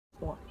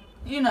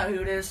You know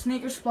who it is,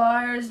 Sneaker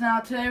Suppliers. Now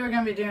today we're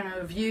going to be doing a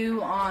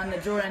review on the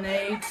Jordan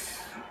 8s,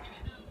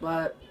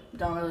 but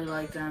don't really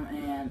like them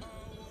and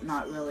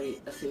not really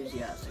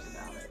enthusiastic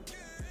about it.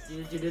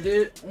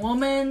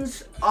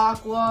 Women's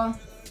Aqua,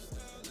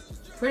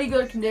 pretty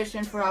good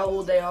condition for how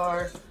old they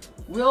are.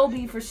 Will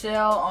be for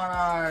sale on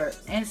our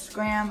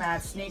Instagram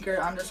at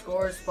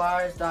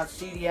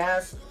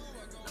sneaker_suppliers.cds.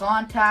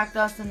 Contact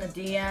us in the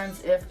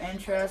DMs if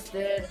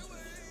interested.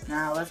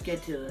 Now let's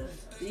get to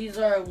this. These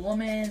are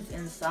women's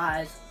in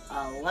size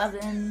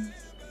 11.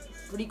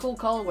 Pretty cool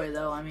colorway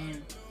though, I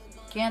mean,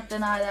 can't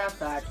deny that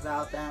fact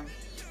about them.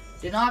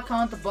 Did not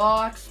come with the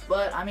box,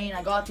 but I mean,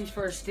 I got these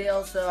for a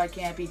steal, so I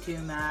can't be too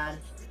mad.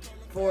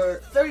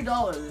 For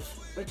 $30,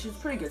 which is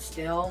pretty good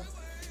still.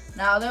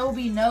 Now there will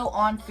be no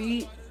on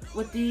feet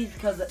with these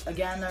because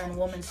again, they're in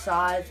women's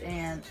size,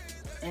 and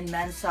in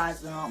men's size,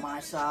 they're not my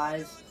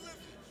size.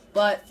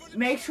 But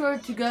make sure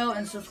to go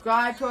and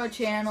subscribe to our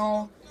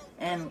channel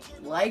and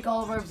like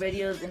all of our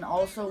videos, and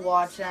also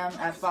watch them.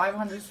 At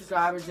 500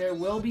 subscribers, there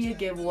will be a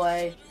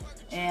giveaway.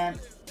 And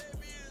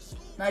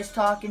nice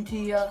talking to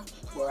you.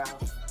 We're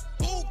out.